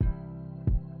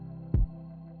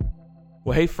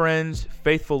Well, hey friends,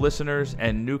 faithful listeners,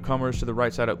 and newcomers to the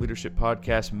Right Side Up Leadership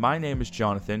Podcast. My name is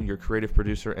Jonathan, your creative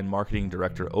producer and marketing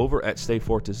director over at Stay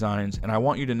Forth Designs, and I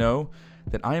want you to know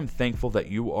that I am thankful that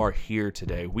you are here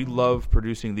today. We love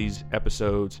producing these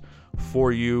episodes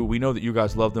for you. We know that you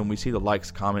guys love them. We see the likes,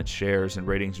 comments, shares, and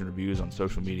ratings and reviews on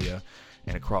social media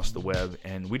and across the web,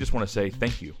 and we just want to say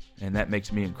thank you, and that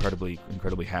makes me incredibly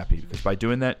happy, because by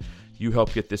doing that, you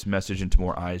help get this message into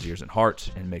more eyes, ears, and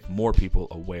hearts, and make more people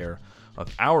aware of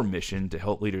our mission to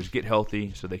help leaders get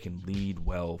healthy so they can lead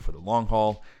well for the long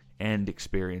haul and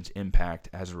experience impact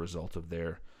as a result of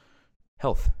their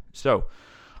health. So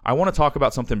I want to talk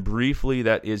about something briefly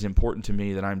that is important to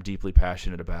me, that I'm deeply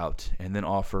passionate about, and then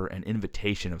offer an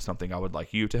invitation of something I would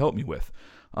like you to help me with.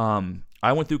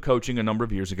 I went through coaching a number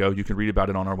of years ago. You can read about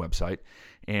it on our website.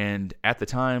 And at the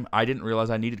time, I didn't realize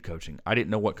I needed coaching. I didn't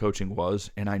know what coaching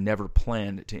was, and I never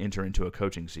planned to enter into a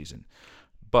coaching season.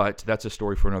 But that's a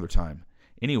story for another time.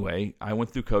 Anyway, I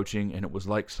went through coaching, and it was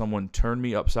like someone turned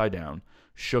me upside down,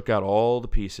 shook out all the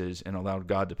pieces, and allowed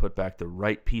God to put back the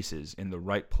right pieces in the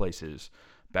right places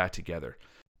back together.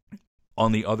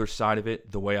 On the other side of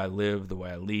it, the way I live, the way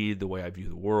I lead, the way I view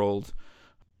the world,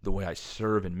 the way I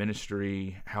serve in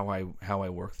ministry, how I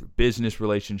work through business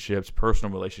relationships,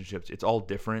 personal relationships, it's all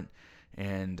different.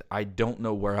 And I don't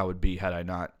know where I would be had I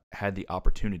not had the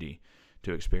opportunity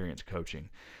to experience coaching.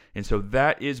 And so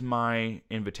that is my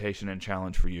invitation and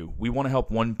challenge for you. We want to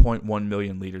help 1.1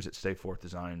 million leaders at Stay Forth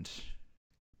Designs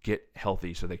get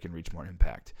healthy so they can reach more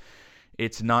impact.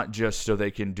 It's not just so they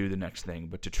can do the next thing,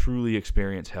 but to truly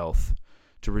experience health,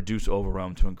 to reduce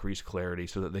overwhelm, to increase clarity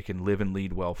so that they can live and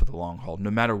lead well for the long haul,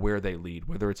 no matter where they lead,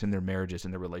 whether it's in their marriages,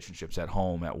 in their relationships, at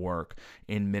home, at work,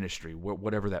 in ministry,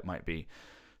 whatever that might be.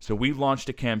 So we launched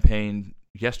a campaign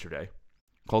yesterday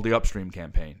called the Upstream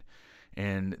Campaign.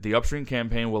 And the Upstream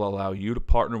Campaign will allow you to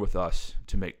partner with us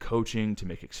to make coaching, to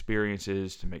make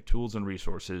experiences, to make tools and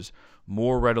resources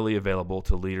more readily available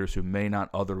to leaders who may not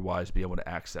otherwise be able to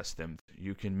access them.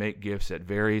 You can make gifts at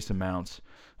various amounts.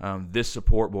 This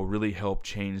support will really help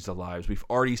change the lives. We've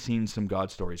already seen some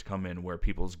God stories come in where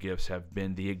people's gifts have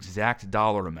been the exact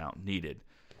dollar amount needed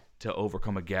to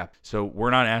overcome a gap. So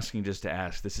we're not asking just to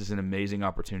ask. This is an amazing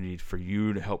opportunity for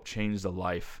you to help change the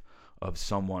life of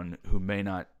someone who may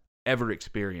not ever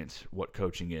experience what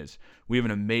coaching is. We have an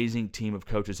amazing team of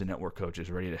coaches and network coaches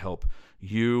ready to help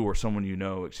you or someone you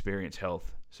know experience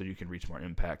health so you can reach more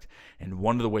impact. And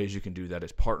one of the ways you can do that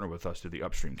is partner with us through the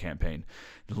Upstream Campaign.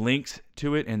 The links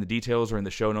to it and the details are in the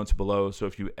show notes below. So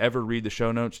if you ever read the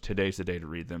show notes, today's the day to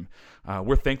read them.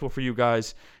 We're thankful for you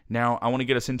guys. Now, I want to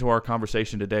get us into our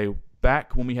conversation today.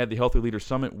 Back when we had the Healthy Leader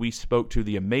Summit, we spoke to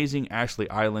the amazing Ashley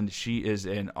Island. She is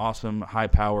an awesome,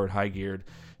 high-powered, high-geared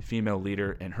female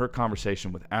leader, and her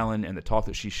conversation with Alan and the talk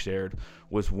that she shared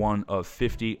was one of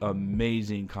 50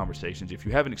 amazing conversations. If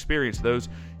you haven't experienced those,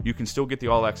 you can still get the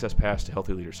all-access pass to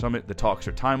Healthy Leader Summit. The talks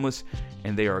are timeless,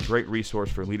 and they are a great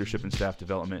resource for leadership and staff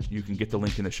development. You can get the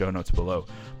link in the show notes below.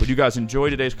 But you guys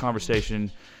enjoy today's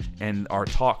conversation and our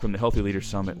talk from the Healthy Leader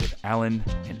Summit with Alan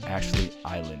and Ashley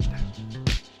Island.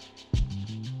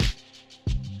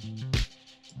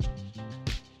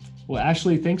 Well,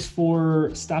 Ashley, thanks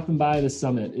for stopping by the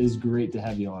summit. It is great to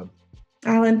have you on.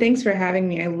 Alan, thanks for having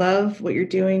me. I love what you're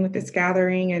doing with this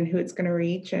gathering and who it's going to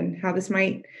reach and how this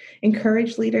might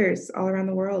encourage leaders all around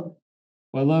the world.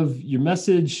 Well, I love your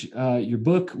message, your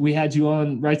book. We had you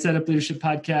on Right Side Up Leadership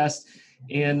Podcast,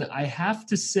 and I have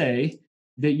to say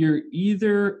that you're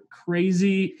either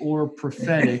crazy or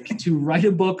prophetic to write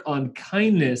a book on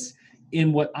kindness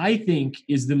in what I think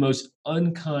is the most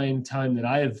unkind time that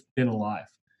I have been alive.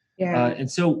 Yeah. And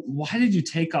so why did you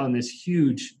take on this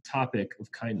huge topic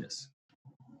of kindness?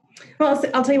 Well,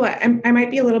 I'll tell you what, I might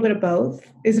be a little bit of both.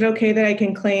 Is it okay that I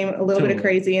can claim a little bit of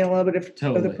crazy and a little bit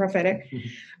of the prophetic?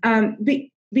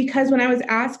 Because when I was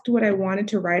asked what I wanted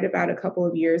to write about a couple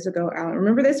of years ago, Alan,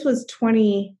 remember this was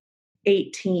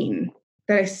 2018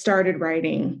 that I started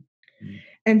writing. Mm-hmm.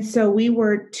 And so we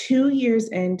were 2 years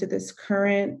into this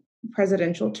current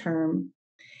presidential term.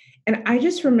 And I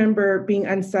just remember being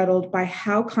unsettled by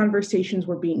how conversations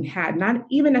were being had, not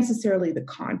even necessarily the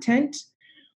content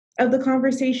of the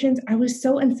conversations. I was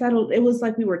so unsettled. It was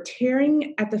like we were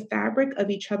tearing at the fabric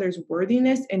of each other's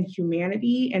worthiness and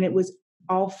humanity, and it was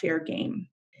all fair game.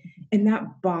 And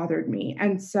that bothered me.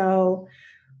 And so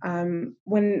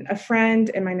when a friend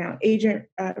and my now agent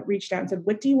reached out and said,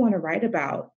 "What do you want to write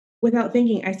about?" Without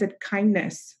thinking, I said,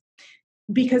 "Kindness."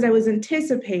 Because I was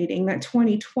anticipating that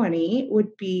 2020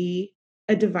 would be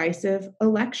a divisive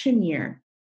election year.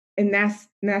 And that's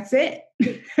it.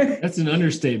 That's an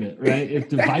understatement, right? If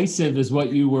divisive is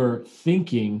what you were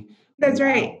thinking. That's wow.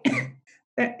 Right.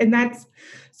 And that's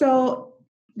so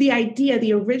the idea,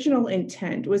 the original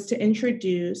intent was to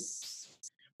introduce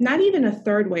not even a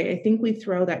third way. I think we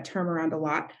throw that term around a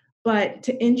lot, but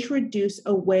to introduce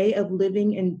a way of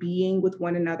living and being with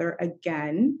one another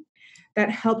again that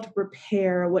helped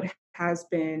repair what has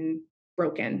been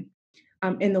broken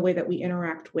in the way that we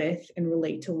interact with and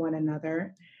relate to one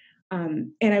another.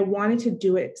 And I wanted to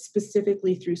do it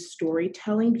specifically through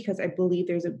storytelling because I believe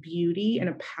there's a beauty and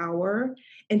a power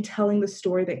in telling the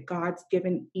story that God's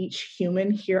given each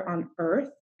human here on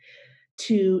earth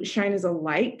to shine as a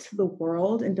light to the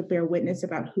world and to bear witness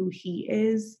about who he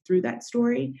is through that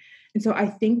story. And so I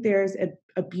think there's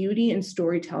a beauty in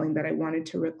storytelling that I wanted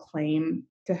to reclaim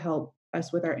to help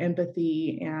us with our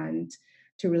empathy and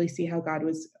to really see how God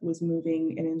was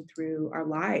moving in and through our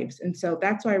lives. And so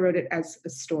that's why I wrote it as a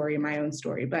story, my own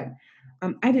story. But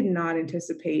I did not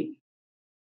anticipate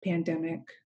pandemic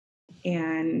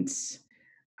and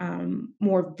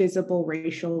more visible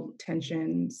racial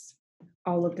tensions,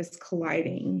 all of this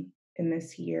colliding in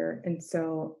this year. And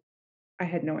so I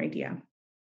had no idea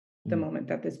the moment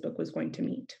that this book was going to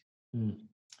meet.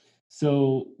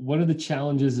 So what are the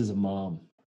challenges as a mom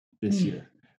this year?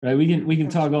 Right. We can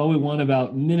talk all we want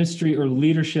about ministry or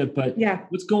leadership, but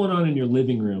what's going on in your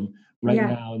living room right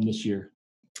now in this year?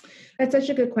 That's such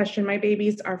a good question. My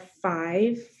babies are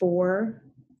 5, 4,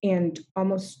 and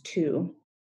almost 2.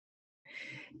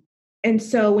 And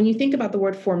so when you think about the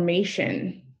word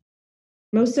formation,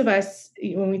 most of us,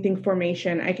 when we think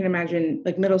formation, I can imagine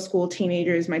like middle school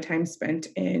teenagers, my time spent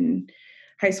in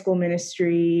high school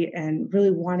ministry and really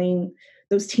wanting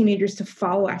those teenagers to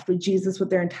follow after Jesus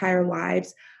with their entire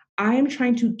lives. I am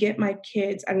trying to get my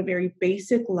kids at a very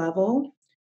basic level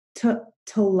to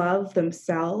love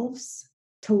themselves,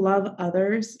 to love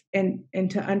others, and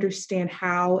to understand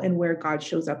how and where God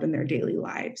shows up in their daily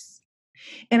lives.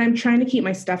 And I'm trying to keep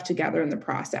my stuff together in the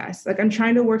process. Like I'm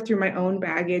trying to work through my own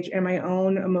baggage and my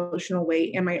own emotional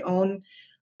weight and my own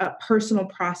personal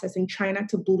processing, trying not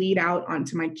to bleed out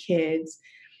onto my kids,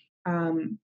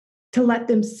 to let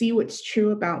them see what's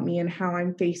true about me and how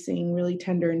I'm facing really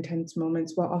tender, intense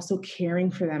moments while also caring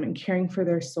for them and caring for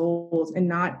their souls and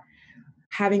not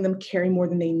having them carry more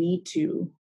than they need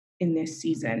to in this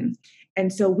season.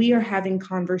 And so we are having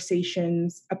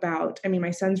conversations about,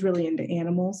 my son's really into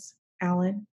animals,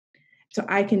 Alan. So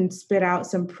I can spit out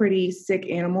some pretty sick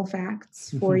animal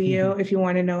facts for you if you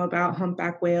want to know about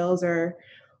humpback whales or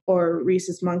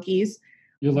rhesus monkeys.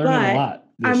 You're learning a lot.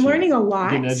 I'm learning a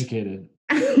lot. Getting educated.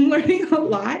 I'm learning a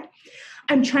lot.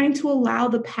 I'm trying to allow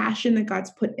the passion that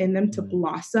God's put in them to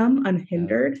blossom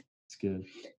unhindered. That's good.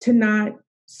 To not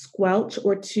squelch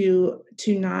or to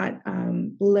not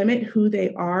limit who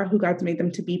they are, who God's made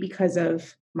them to be because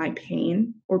of my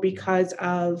pain or because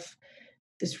of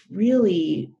this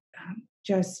really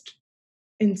just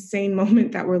insane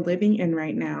moment that we're living in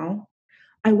right now.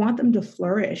 I want them to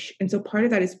flourish. And so part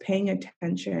of that is paying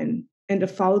attention and to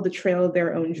follow the trail of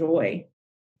their own joy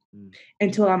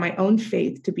and to allow my own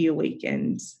faith to be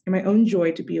awakened and my own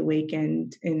joy to be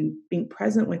awakened in being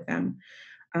present with them.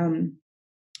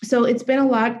 So it's been a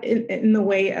lot in the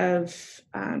way of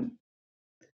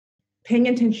paying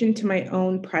attention to my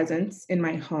own presence in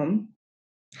my home,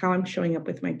 how I'm showing up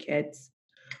with my kids,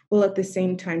 while at the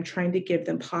same time trying to give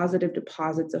them positive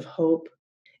deposits of hope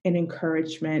and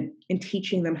encouragement and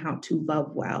teaching them how to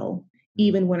love well,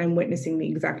 even when I'm witnessing the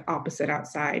exact opposite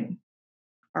outside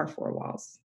our 4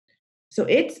 walls. So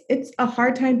it's a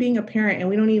hard time being a parent, and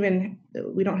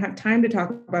we don't have time to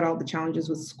talk about all the challenges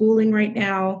with schooling right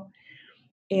now.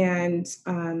 And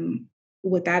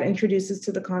what that introduces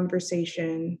to the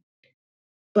conversation.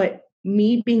 But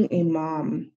me being a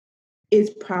mom is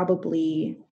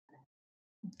probably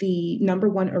the number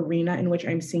one arena in which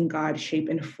I'm seeing God shape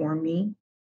and form me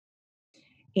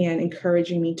and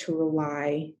encouraging me to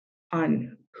rely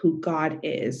on who God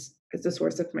is as the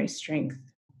source of my strength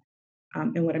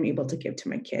and what I'm able to give to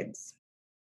my kids.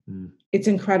 It's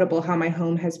incredible how my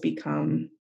home has become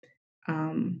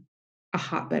a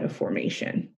hotbed of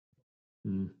formation.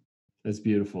 That's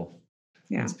beautiful.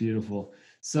 Yeah. That's beautiful.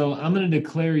 So I'm going to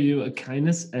declare you a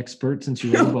kindness expert since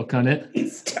you wrote a book on it,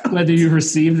 whether you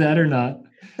received that or not.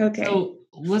 Okay. So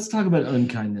let's talk about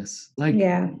unkindness.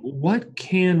 What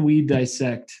can we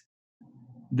dissect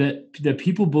that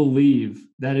people believe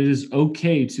that it is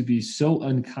okay to be so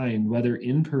unkind, whether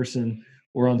in person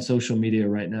or on social media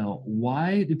right now?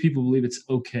 Why do people believe it's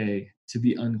okay to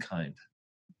be unkind?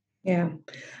 Yeah.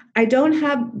 I don't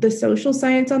have the social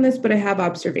science on this, but I have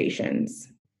observations.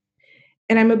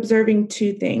 And I'm observing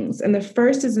 2 things. And the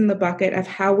first is in the bucket of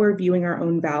how we're viewing our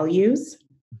own values.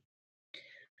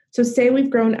 So say we've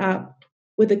grown up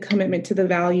with a commitment to the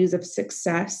values of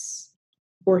success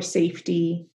or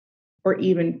safety or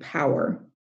even power,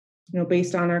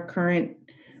 based on our current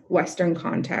Western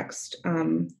context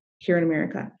here in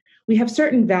America. We have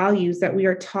certain values that we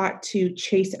are taught to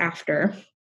chase after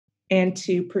and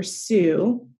to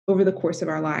pursue over the course of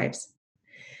our lives.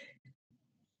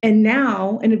 And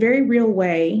now, in a very real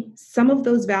way, some of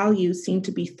those values seem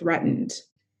to be threatened.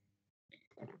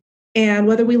 And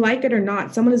whether we like it or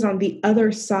not, someone is on the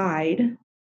other side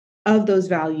of those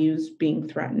values being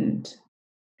threatened.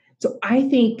 So I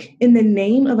think in the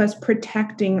name of us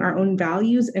protecting our own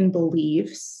values and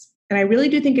beliefs, and I really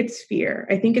do think it's fear.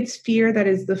 I think it's fear that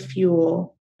is the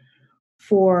fuel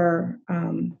for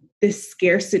this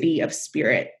scarcity of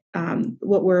spirit,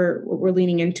 what we're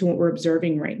leaning into, what we're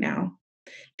observing right now.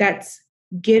 That's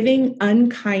giving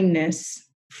unkindness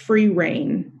free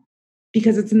rein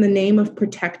because it's in the name of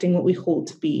protecting what we hold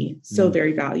to be so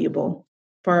very valuable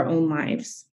for our own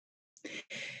lives.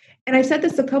 And I've said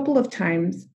this a couple of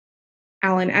times,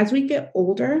 Alan, as we get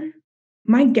older,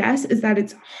 my guess is that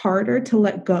it's harder to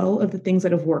let go of the things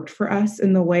that have worked for us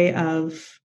in the way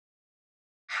of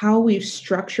how we've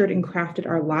structured and crafted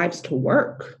our lives to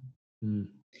work.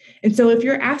 And so if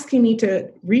you're asking me to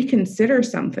reconsider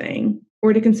something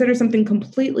or to consider something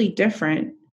completely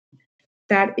different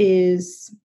that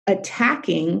is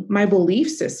attacking my belief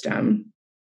system,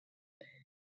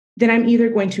 then I'm either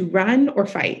going to run or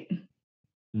fight.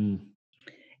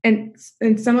 And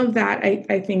some of that,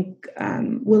 I think,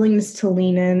 willingness to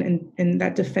lean in and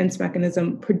that defense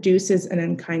mechanism produces an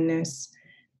unkindness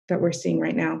that we're seeing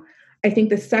right now. I think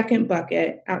the second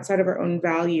bucket outside of our own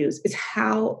values is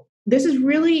how this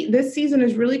season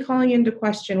is really calling into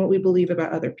question what we believe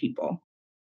about other people.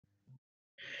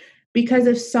 Because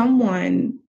if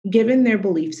someone, given their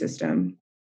belief system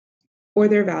or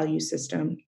their value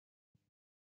system,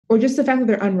 or just the fact that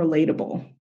they're unrelatable,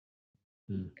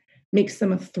 makes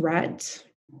them a threat,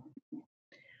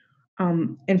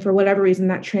 and for whatever reason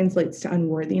that translates to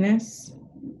unworthiness,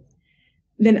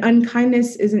 then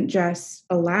unkindness isn't just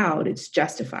allowed, it's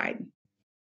justified.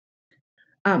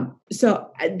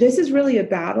 So this is really a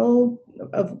battle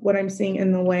of what I'm seeing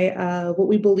in the way of what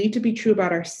we believe to be true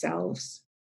about ourselves,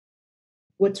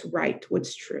 what's right,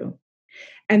 what's true,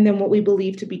 and then what we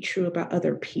believe to be true about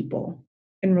other people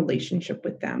in relationship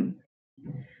with them.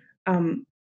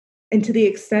 And to the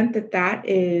extent that that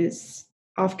is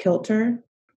off kilter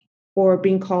or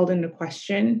being called into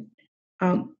question,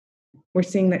 we're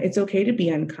seeing that it's okay to be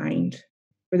unkind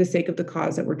for the sake of the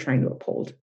cause that we're trying to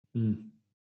uphold.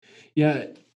 Yeah,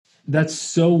 that's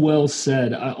so well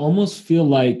said. I almost feel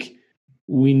like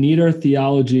we need our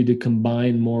theology to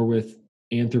combine more with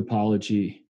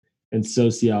anthropology and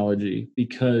sociology,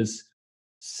 because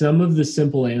some of the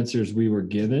simple answers we were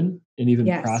given and even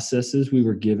processes we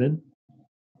were given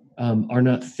are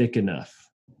not thick enough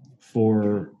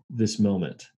for this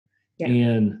moment. Yeah.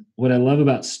 And what I love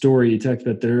about story, you talked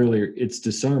about that earlier, it's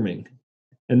disarming.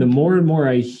 And the more and more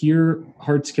I hear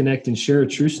Hearts Connect and share a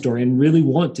true story and really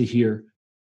want to hear,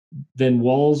 then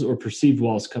walls or perceived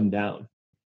walls come down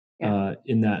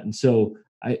in that. And so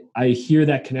I hear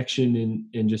that connection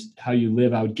in just how you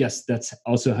live. I would guess that's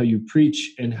also how you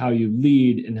preach and how you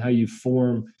lead and how you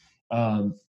form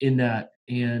in that.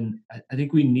 And I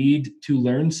think we need to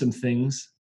learn some things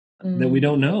that we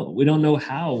don't know. We don't know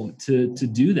how to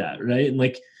do that, right? And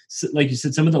like you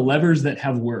said, some of the levers that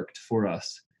have worked for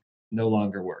us no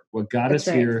longer work. What got us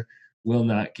here will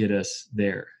not get us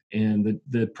there. And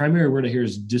the primary word I hear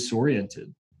is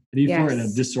disoriented. How do you feel right now?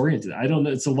 Disoriented. I don't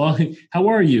know. It's a long, how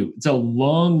are you? It's a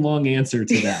long answer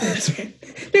to that.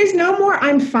 There's no more,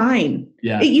 I'm fine.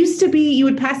 Yeah. It used to be, you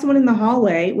would pass someone in the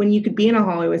hallway when you could be in a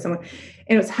hallway with someone.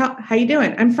 And it was, how you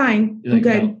doing? I'm fine. I'm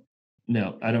good.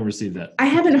 No, I don't receive that. I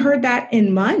haven't heard that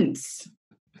in months.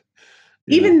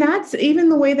 Yeah. Even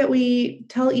the way that we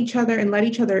tell each other and let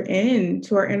each other in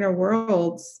to our inner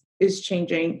worlds is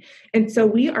changing. And so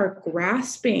we are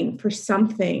grasping for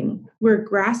something. We're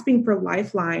grasping for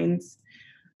lifelines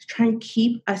to try and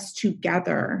keep us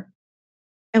together.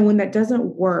 And when that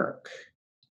doesn't work,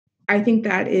 I think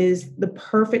that is the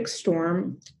perfect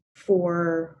storm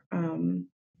for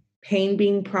pain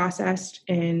being processed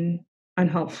in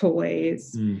unhelpful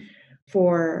ways,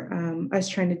 for us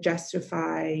trying to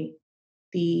justify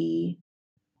the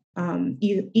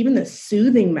even the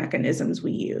soothing mechanisms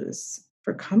we use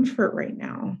for comfort right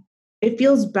now. It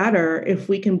feels better if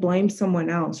we can blame someone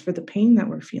else for the pain that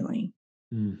we're feeling.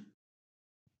 And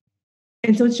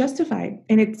so it's justified.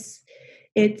 And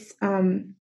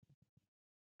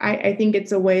I think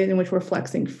it's a way in which we're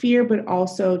flexing fear, but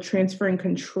also transferring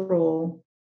control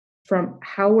from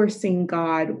how we're seeing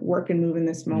God work and move in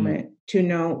this moment to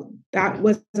know that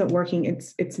wasn't working.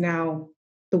 It's now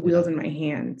the wheels in my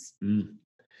hands.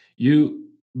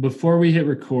 Before we hit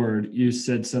record, you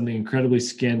said something incredibly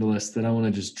scandalous that I want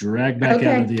to just drag back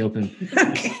out of the open.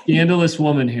 Okay. Scandalous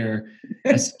woman here,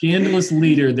 a scandalous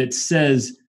leader that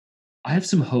says, I have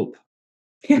some hope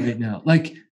right now.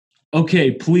 Like,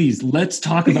 okay, please, let's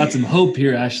talk about some hope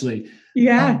here, Ashley.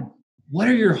 Yeah. What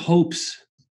are your hopes?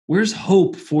 Where's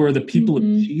hope for the people of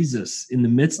Jesus in the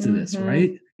midst of this,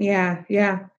 right? Yeah,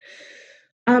 yeah.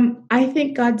 I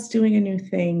think God's doing a new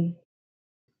thing.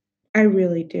 I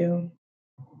really do.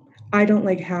 I don't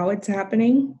like how it's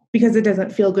happening because it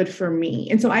doesn't feel good for me.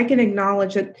 And so I can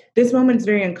acknowledge that this moment is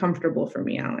very uncomfortable for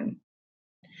me, Alan,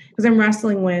 because I'm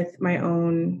wrestling with my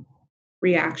own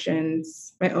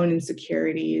reactions, my own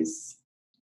insecurities.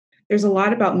 There's a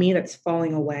lot about me that's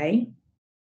falling away.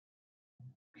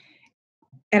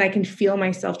 And I can feel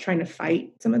myself trying to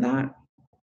fight some of that.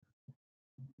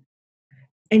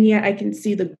 And yet I can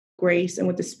see the grace and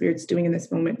what the Spirit's doing in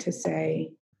this moment to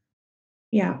say,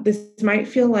 yeah, this might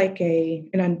feel like an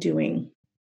undoing.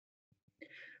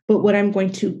 But what I'm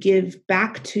going to give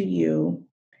back to you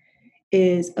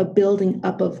is a building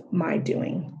up of my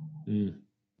doing.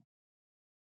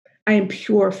 I am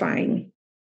purifying.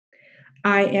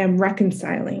 I am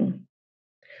reconciling.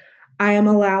 I am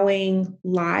allowing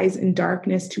lies and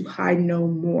darkness to hide no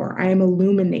more. I am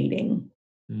illuminating.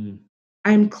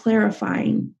 I'm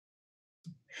clarifying.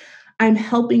 I'm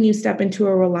helping you step into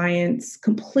a reliance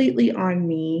completely on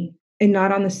me and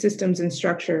not on the systems and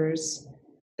structures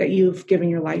that you've given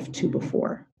your life to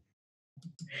before.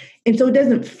 And so it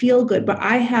doesn't feel good, but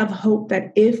I have hope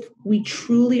that if we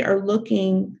truly are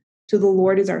looking to the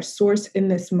Lord as our source in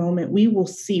this moment, we will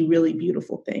see really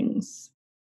beautiful things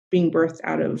being birthed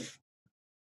out of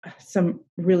some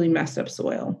really messed up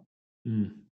soil.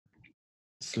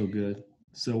 So good.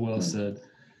 So well said.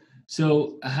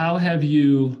 So how have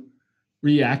you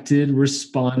reacted,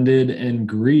 responded, and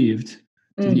grieved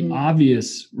to the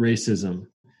obvious racism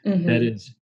that has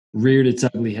reared its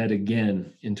ugly head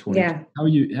again in 2020? Yeah. How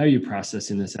are you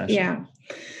processing this, Ashley? Yeah,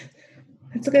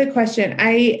 that's a good question.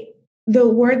 The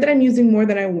word that I'm using more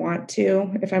than I want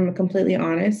to, if I'm completely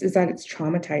honest, is that it's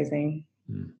traumatizing.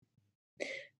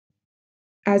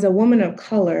 As a woman of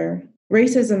color,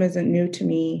 racism isn't new to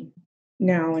me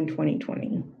now in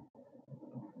 2020.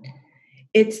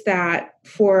 It's that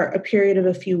for a period of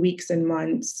a few weeks and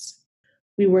months,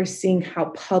 we were seeing how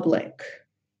public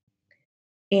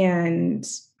and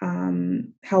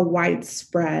how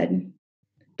widespread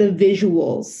the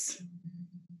visuals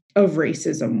of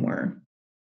racism were.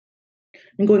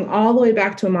 And going all the way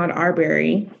back to Ahmaud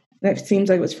Arbery, that seems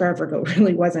like it was forever ago, it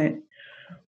really wasn't,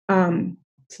 to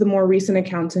the more recent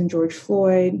accounts in George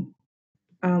Floyd.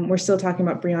 We're still talking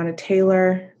about Breonna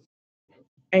Taylor.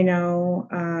 I know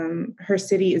her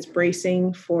city is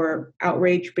bracing for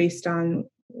outrage based on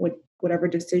whatever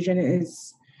decision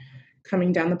is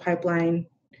coming down the pipeline.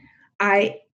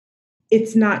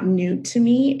 It's not new to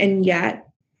me, and yet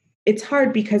it's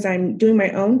hard because I'm doing my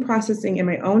own processing in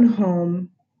my own home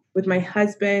with my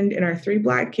husband and our 3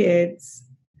 Black kids,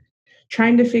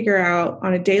 trying to figure out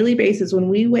on a daily basis when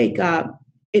we wake up,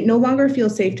 it no longer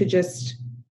feels safe to just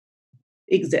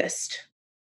exist.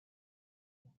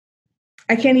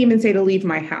 I can't even say to leave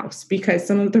my house because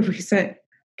some of the recent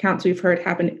accounts we've heard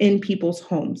happen in people's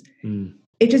homes.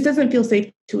 It just doesn't feel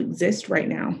safe to exist right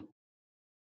now.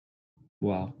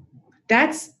 Wow.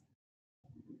 That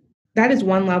is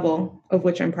one level of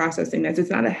which I'm processing this. It's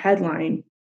not a headline.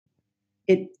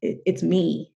 It's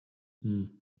me.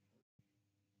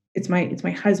 It's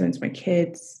my husband, it's my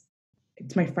kids,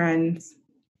 it's my friends.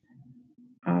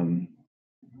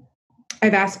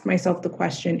 I've asked myself the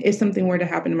question, if something were to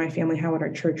happen to my family, how would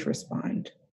our church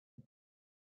respond?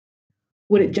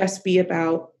 Would it just be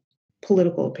about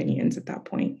political opinions at that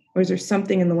point? Or is there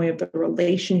something in the way of the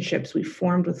relationships we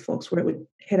formed with folks where it would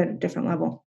hit at a different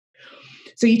level?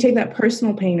 So you take that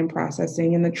personal pain and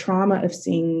processing and the trauma of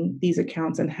seeing these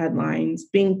accounts and headlines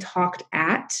being talked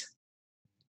at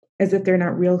as if they're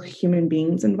not real human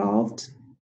beings involved.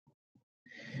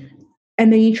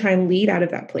 And then you try and lead out of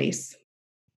that place.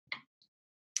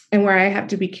 And where I have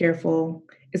to be careful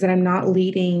is that I'm not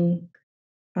leading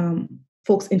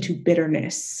folks into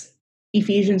bitterness.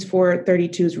 Ephesians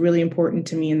 4:32 is really important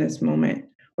to me in this moment,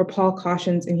 where Paul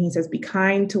cautions and he says, be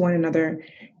kind to one another,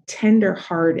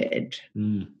 tender-hearted,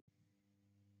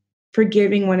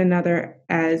 forgiving one another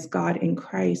as God in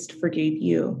Christ forgave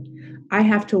you. I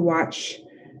have to watch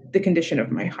the condition of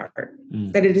my heart,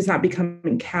 that it is not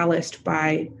becoming calloused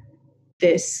by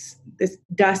this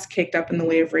dust kicked up in the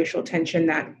way of racial tension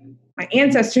that my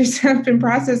ancestors have been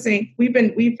processing. We've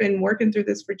been working through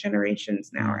this for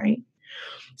generations now, right?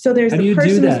 So there's the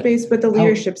personal space, but the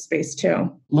leadership space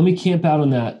too. Let me camp out on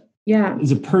that. Yeah.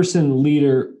 As a person,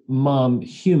 leader, mom,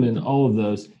 human, all of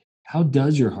those, how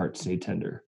does your heart stay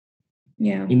tender?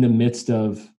 Yeah. In the midst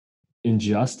of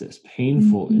injustice,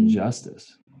 painful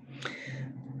injustice.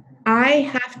 I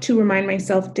have to remind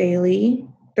myself daily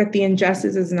that the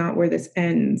injustice is not where this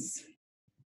ends.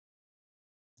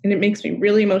 And it makes me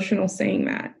really emotional saying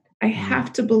that. I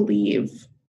have to believe,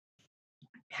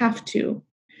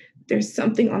 there's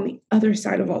something on the other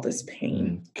side of all this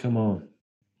pain. Come on.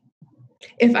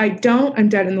 If I don't, I'm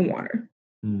dead in the water.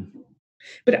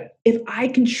 But if I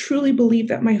can truly believe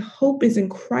that my hope is in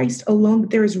Christ alone, that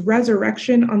there is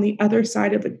resurrection on the other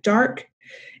side of a dark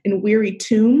and weary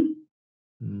tomb,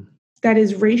 that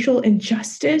is racial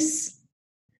injustice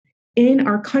in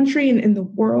our country and in the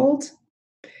world,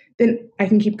 then I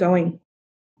can keep going.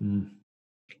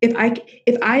 If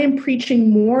I am preaching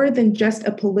more than just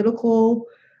a political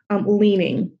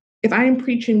leaning, if I am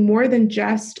preaching more than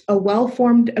just a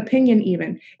well-formed opinion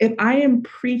even, if I am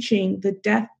preaching the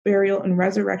death, burial, and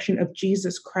resurrection of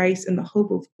Jesus Christ and the hope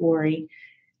of glory,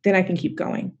 then I can keep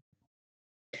going.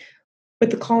 But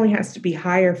the calling has to be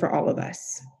higher for all of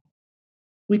us.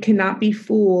 We cannot be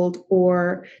fooled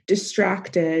or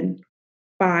distracted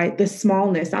by the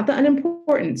smallness, not the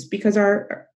unimportance, because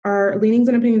our leanings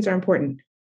and opinions are important,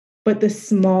 but the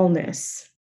smallness.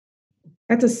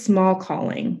 That's a small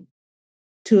calling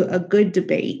to a good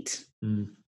debate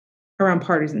around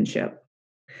partisanship.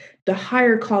 The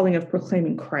higher calling of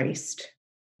proclaiming Christ,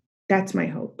 that's my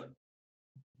hope.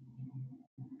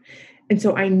 And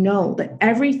so I know that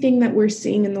everything that we're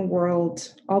seeing in the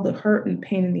world, all the hurt and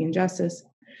pain and the injustice,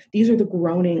 these are the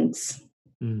groanings.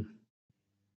 And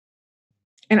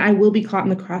I will be caught in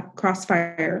the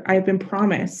crossfire. I have been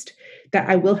promised that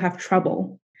I will have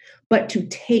trouble, but to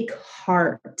take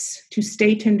heart, to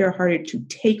stay tenderhearted, to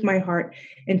take my heart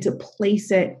and to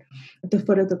place it at the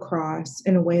foot of the cross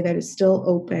in a way that is still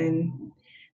open,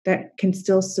 that can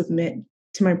still submit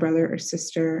to my brother or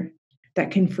sister,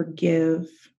 that can forgive,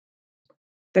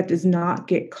 that does not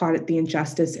get caught at the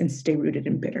injustice and stay rooted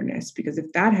in bitterness. Because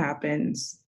if that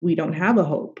happens, we don't have a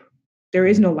hope. There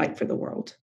is no light for the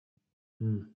world.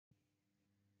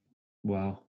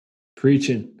 Wow.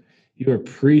 Preaching. You are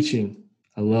preaching.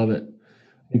 I love it.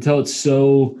 I can tell it's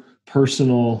so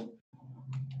personal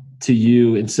to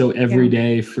you and so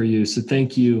everyday for you. So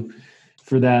thank you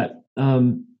for that.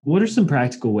 What are some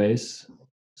practical ways,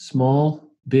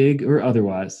 small, big, or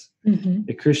otherwise,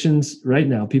 that Christians right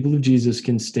now, people of Jesus,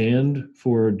 can stand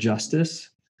for justice,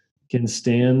 can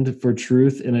stand for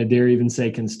truth, and I dare even say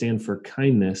can stand for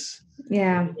kindness?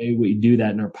 Yeah. The way we do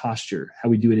that in our posture, how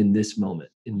we do it in this moment,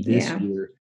 in this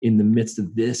year, in the midst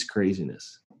of this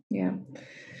craziness. Yeah.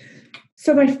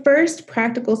 So my first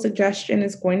practical suggestion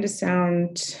is going to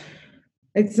sound,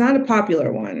 it's not a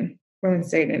popular one, but I'm going to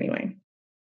say it anyway.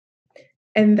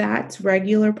 And that's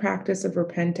regular practice of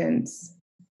repentance.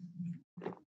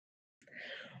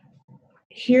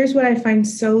 Here's what I find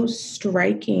so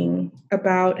striking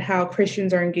about how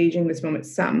Christians are engaging this moment.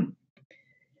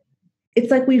 It's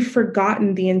like we've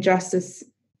forgotten the injustice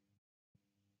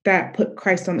that put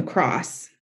Christ on the cross.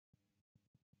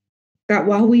 That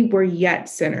while we were yet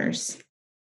sinners,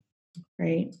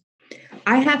 right?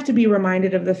 I have to be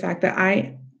reminded of the fact that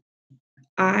I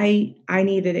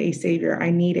needed a savior. I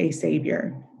need a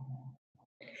savior.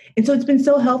 And so it's been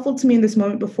so helpful to me in this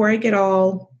moment before I get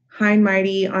all high and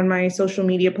mighty on my social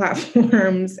media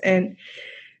platforms, and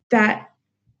that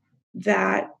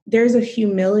there's a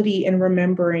humility in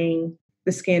remembering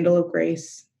the scandal of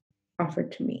grace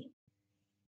offered to me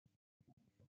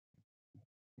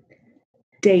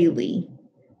daily.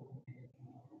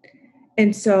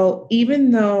 And so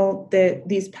even though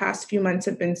these past few months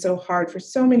have been so hard for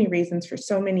so many reasons for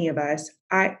so many of us,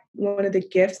 one of the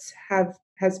gifts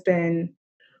has been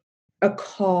a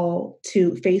call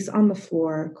to face on the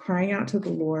floor, crying out to the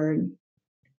Lord,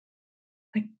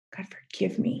 like, God,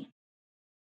 forgive me.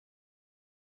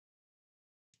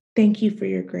 Thank you for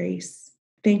your grace.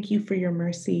 Thank you for your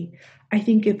mercy. I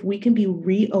think if we can be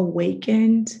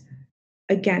reawakened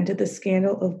again to the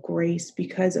scandal of grace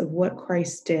because of what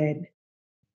Christ did,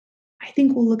 I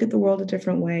think we'll look at the world a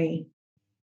different way,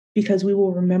 because we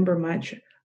will remember much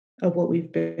of what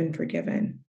we've been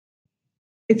forgiven.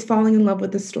 It's falling in love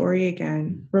with the story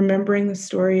again, remembering the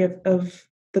story of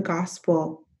the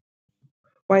gospel,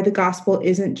 why the gospel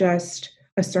isn't just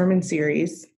a sermon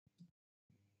series.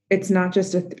 It's not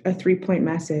just a 3-point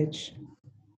message.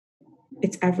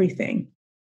 It's everything.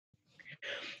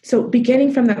 So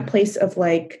beginning from that place of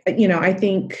like, I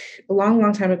think a long,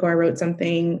 long time ago, I wrote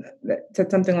something that said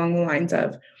something along the lines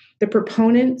of the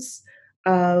proponents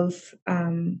of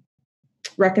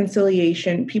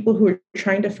reconciliation, people who are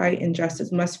trying to fight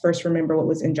injustice must first remember what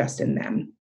was unjust in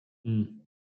them.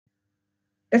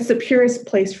 That's the purest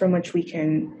place from which we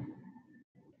can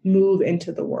move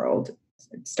into the world,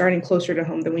 starting closer to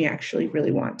home than we actually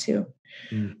really want to.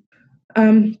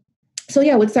 So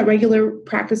yeah, what's that regular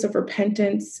practice of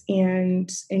repentance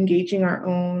and engaging our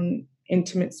own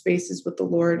intimate spaces with the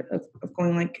Lord of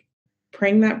going like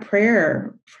praying that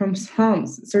prayer from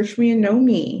Psalms, search me and know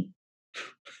me.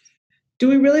 Do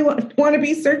we really want to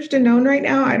be searched and known right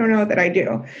now? I don't know that I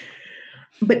do.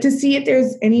 But to see if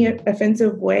there's any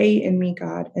offensive way in me,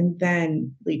 God, and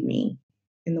then lead me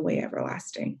in the way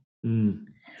everlasting.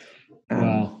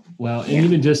 Wow. And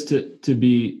even just to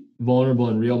be vulnerable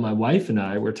and real, my wife and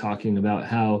I were talking about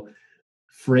how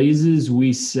phrases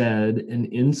we said and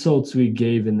insults we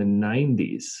gave in the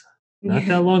 90s, not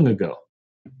that long ago,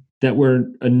 that were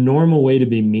a normal way to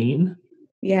be mean,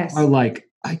 are like,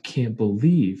 I can't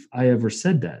believe I ever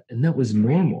said that. And that was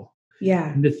normal.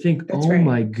 Yeah. And to think,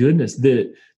 my goodness,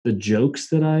 the jokes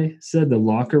that I said, the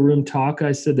locker room talk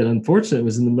I said, that unfortunately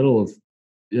was in the middle of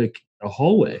like a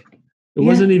hallway. It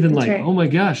wasn't even like, oh my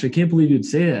gosh, I can't believe you'd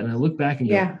say that. And I look back and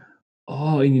go,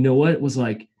 oh, and you know what? It was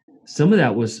like, some of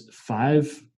that was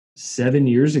 5-7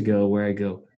 years ago where I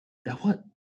go,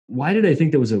 why did I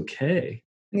think that was okay?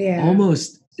 Yeah.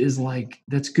 Almost is like,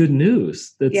 that's good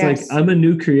news. That's like, I'm a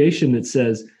new creation that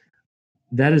says,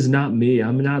 that is not me.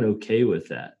 I'm not okay with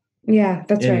that. Yeah,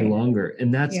 that's any longer.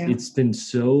 And it's been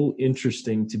so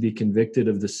interesting to be convicted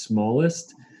of the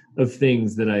smallest of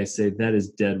things that I say, that is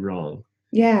dead wrong.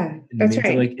 Yeah, that's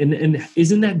right. Like, and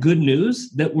isn't that good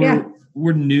news that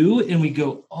we're new and we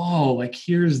go, oh, like,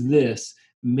 here's this,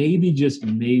 maybe, just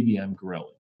maybe I'm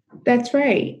growing. That's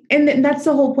right. And that's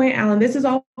the whole point, Alan. This is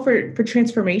all for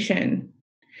transformation.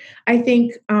 I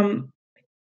think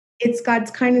it's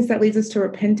God's kindness that leads us to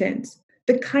repentance.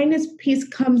 The kindness piece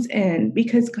comes in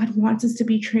because God wants us to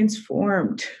be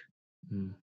transformed.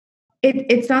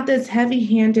 It's not this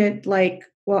heavy-handed, like,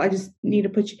 well, I just need to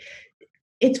put you.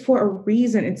 It's for a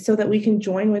reason. It's so that we can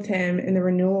join with him in the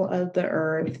renewal of the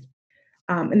earth.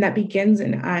 And that begins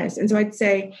in us. And so I'd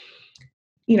say,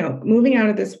 moving out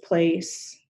of this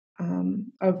place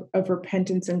of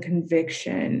repentance and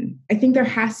conviction, I think there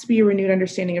has to be a renewed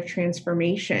understanding of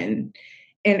transformation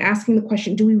and asking the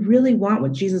question, do we really want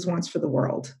what Jesus wants for the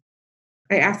world?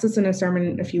 I asked this in a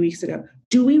sermon a few weeks ago.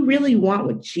 Do we really want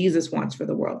what Jesus wants for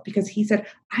the world? Because he said,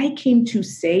 I came to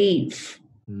save.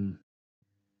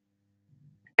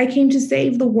 I came to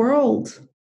save the world.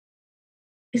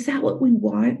 Is that what we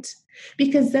want?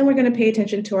 Because then we're going to pay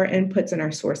attention to our inputs and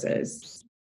our sources.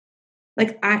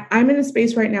 Like I'm in a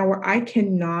space right now where I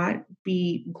cannot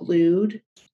be glued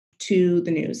to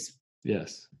the news.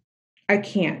 Yes. I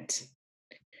can't.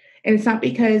 And it's not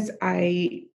because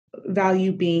I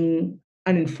value being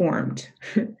uninformed.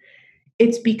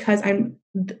 It's because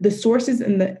the sources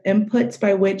and the inputs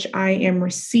by which I am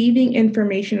receiving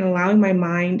information and allowing my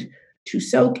mind to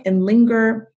soak and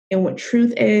linger in what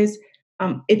truth is.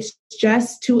 It's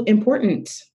just too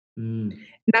important.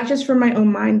 Not just for my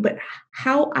own mind, but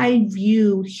how I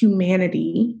view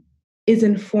humanity is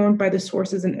informed by the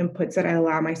sources and inputs that I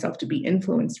allow myself to be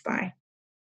influenced by.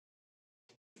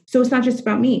 So it's not just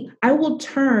about me. I will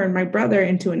turn my brother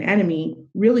into an enemy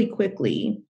really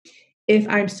quickly if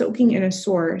I'm soaking in a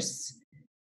source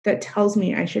that tells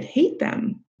me I should hate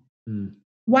them.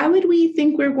 Why would we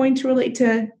think we're going to relate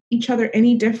to each other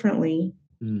any differently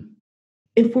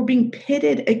if we're being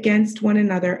pitted against one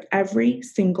another every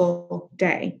single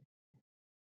day?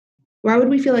 Why would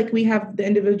we feel like we have the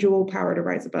individual power to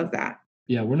rise above that?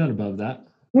 Yeah, we're not above that.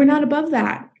 We're not above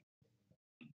that.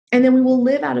 And then we will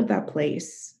live out of that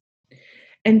place.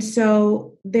 And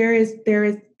so there is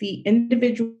the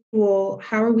individual,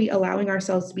 how are we allowing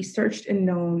ourselves to be searched and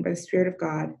known by the Spirit of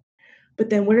God?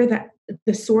 But then what are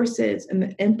the sources and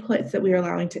the inputs that we are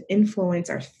allowing to influence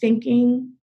our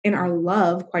thinking and our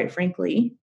love, quite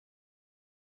frankly?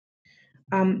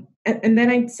 And then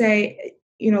I'd say,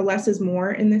 less is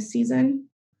more in this season.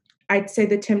 I'd say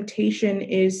the temptation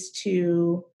is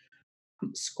to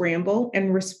scramble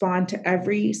and respond to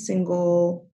every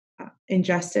single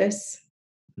injustice,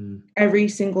 every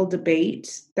single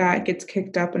debate that gets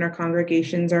kicked up in our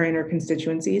congregations or in our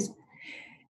constituencies.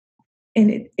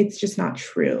 And it's just not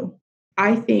true.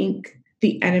 I think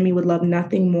the enemy would love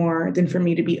nothing more than for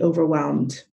me to be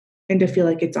overwhelmed and to feel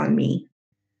like it's on me,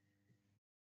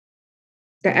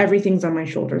 that everything's on my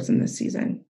shoulders in this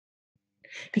season.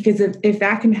 Because if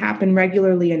that can happen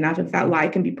regularly enough, if that lie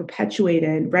can be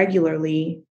perpetuated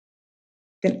regularly,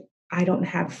 then I don't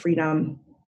have freedom.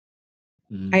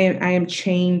 I am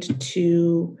chained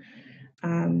to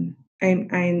I'm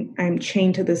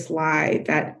chained to this lie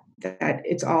that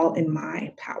it's all in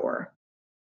my power.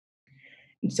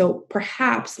 And so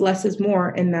perhaps less is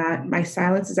more in that my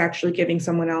silence is actually giving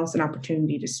someone else an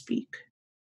opportunity to speak.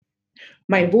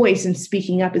 My voice in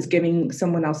speaking up is giving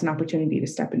someone else an opportunity to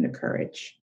step into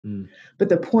courage. But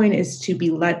the point is to be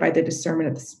led by the discernment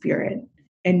of the Spirit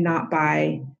and not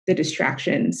by the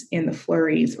distractions and the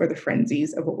flurries or the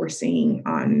frenzies of what we're seeing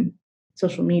on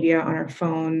social media, on our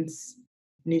phones,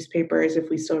 newspapers,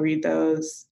 if we still read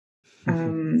those.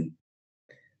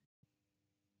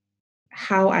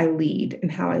 How I lead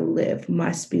and how I live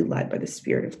must be led by the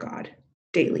Spirit of God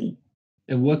daily.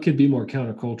 And what could be more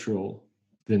countercultural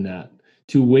than that?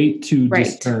 To wait to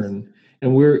discern.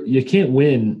 And you can't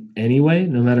win anyway,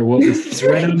 no matter what.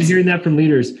 Right. I'm hearing that from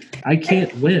leaders. I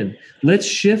can't win. Let's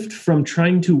shift from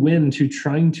trying to win to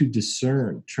trying to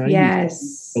discern, trying to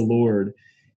seek the Lord.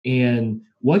 And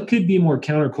what could be more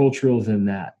countercultural than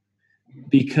that?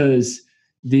 Because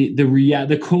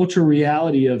the cultural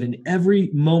reality of in every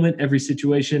moment, every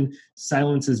situation,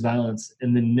 silence is violence.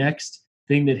 And the next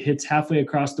thing that hits halfway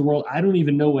across the world, I don't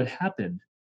even know what happened.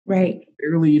 Right. I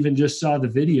barely even just saw the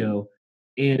video.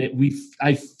 And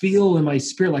I feel in my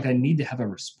spirit like I need to have a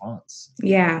response.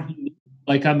 Yeah.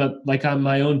 Like I'm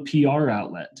my own PR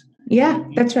outlet. Yeah,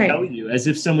 that's right. Tell you as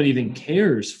if someone even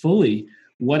cares fully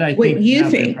what you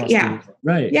think. Yeah.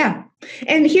 Right. Yeah.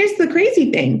 And here's the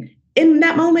crazy thing. In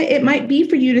that moment, it might be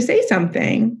for you to say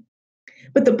something,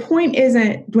 but the point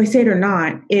isn't, do I say it or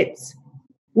not? It's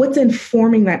what's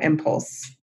informing that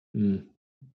impulse.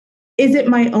 Is it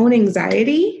my own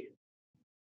anxiety?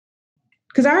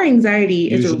 Because our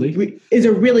anxiety is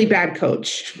a really bad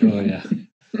coach. Oh, yeah.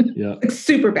 Yeah. It's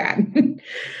super bad.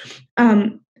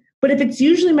 But if it's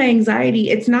usually my anxiety,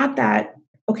 it's not that,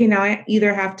 okay, now I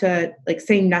either have to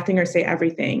say nothing or say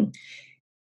everything.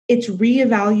 It's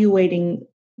reevaluating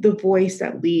the voice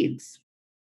that leads.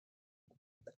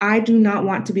 I do not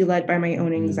want to be led by my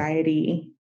own anxiety.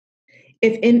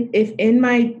 If in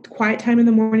my quiet time in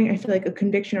the morning, I feel like a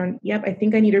conviction on, I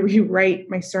think I need to rewrite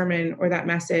my sermon or that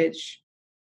message,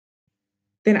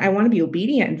 then I want to be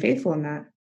obedient and faithful in that.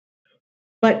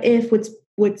 But if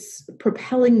what's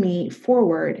propelling me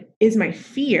forward is my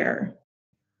fear,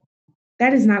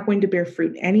 that is not going to bear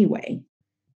fruit anyway.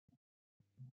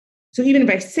 So even if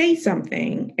I say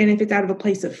something, and if it's out of a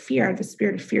place of fear, out of the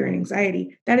spirit of fear and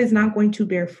anxiety, that is not going to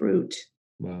bear fruit.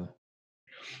 Wow.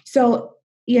 So,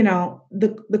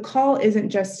 the call isn't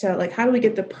just to how do we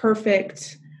get the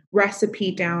perfect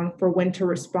recipe down for when to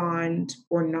respond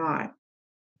or not?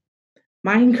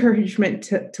 My encouragement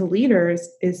to leaders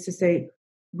is to say,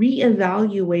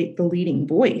 reevaluate the leading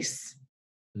voice.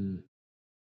 And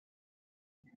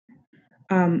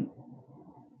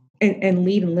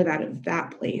lead and live out of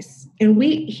that place. And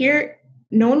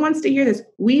no one wants to hear this.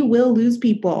 We will lose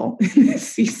people in this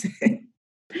season.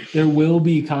 There will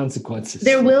be consequences.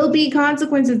 There will be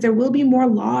consequences. There will be more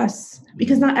loss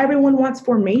because not everyone wants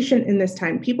formation in this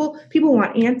time. People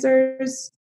want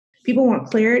answers. People want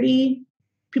clarity.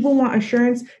 People want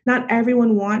assurance. Not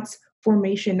everyone wants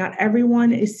formation. Not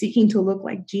everyone is seeking to look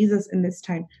like Jesus in this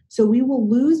time. So we will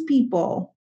lose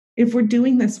people if we're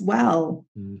doing this well.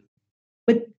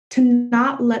 But to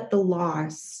not let the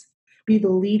loss be the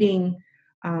leading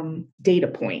data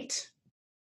point.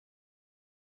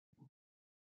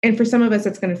 And for some of us,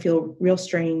 it's going to feel real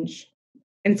strange.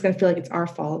 And it's going to feel like it's our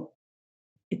fault.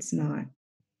 It's not.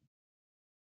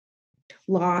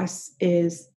 Loss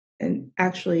is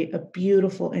actually a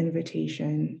beautiful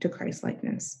invitation to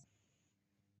Christ-likeness.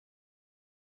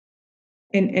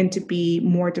 And to be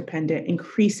more dependent,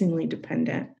 increasingly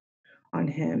dependent on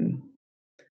him.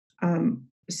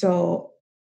 So,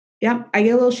 I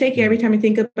get a little shaky every time I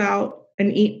think about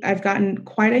I've gotten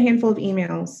quite a handful of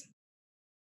emails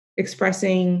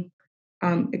expressing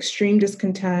extreme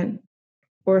discontent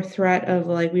or threat of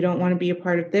we don't want to be a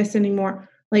part of this anymore.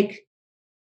 And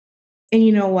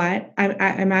you know what?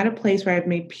 I'm at a place where I've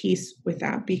made peace with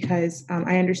that because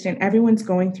I understand everyone's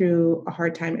going through a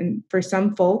hard time. And for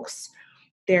some folks,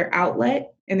 their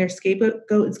outlet and their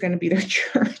scapegoat is going to be their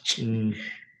church. And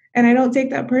I don't take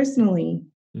that personally.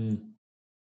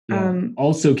 Yeah.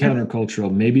 Also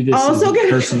countercultural. Maybe this is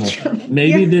personal.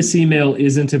 Maybe this email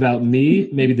isn't about me.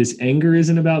 Maybe this anger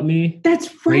isn't about me. That's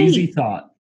right. Crazy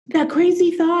thought. That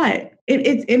crazy thought.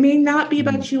 It may not be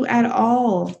about you at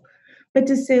all. But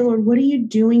to say, Lord, what are you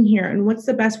doing here? And what's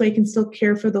the best way I can still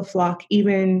care for the flock,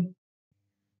 even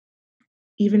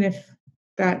if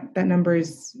that number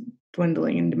is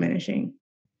dwindling and diminishing.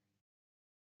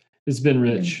 It's been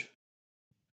rich.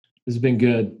 It's been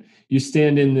good. You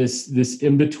stand in this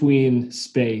in-between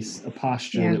space, a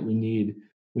posture that we need.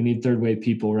 We need third wave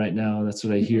people right now. That's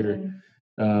what I hear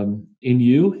in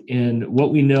you. And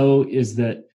what we know is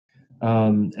that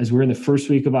as we're in the first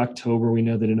week of October, we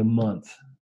know that in a month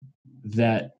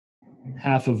that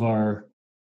half of our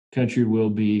country will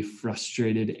be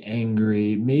frustrated,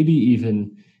 angry, maybe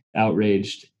even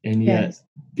outraged. And yet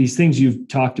these things you've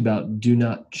talked about do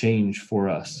not change for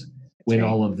us when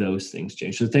all of those things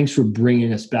change. So thanks for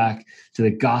bringing us back to the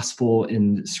gospel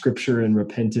and scripture and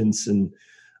repentance. And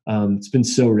it's been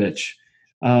so rich.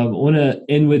 I want to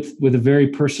end with a very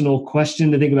personal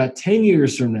question to think about 10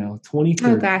 years from now,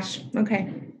 2030. Oh gosh.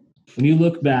 Okay. When you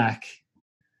look back,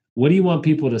 what do you want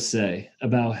people to say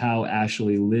about how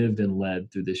Ashley lived and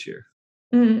led through this year?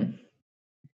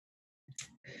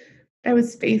 I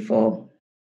was faithful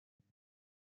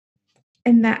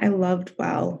and that I loved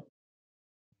well.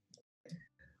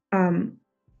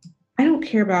 I don't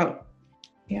care about,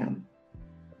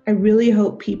 I really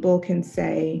hope people can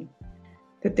say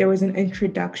that there was an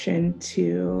introduction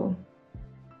to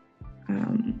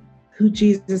who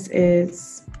Jesus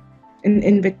is, an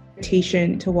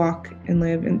invitation to walk and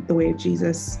live in the way of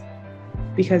Jesus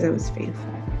because I was faithful.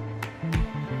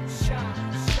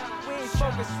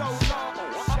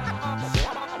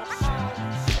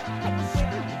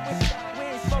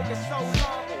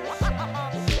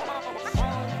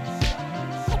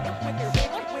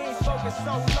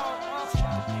 So long.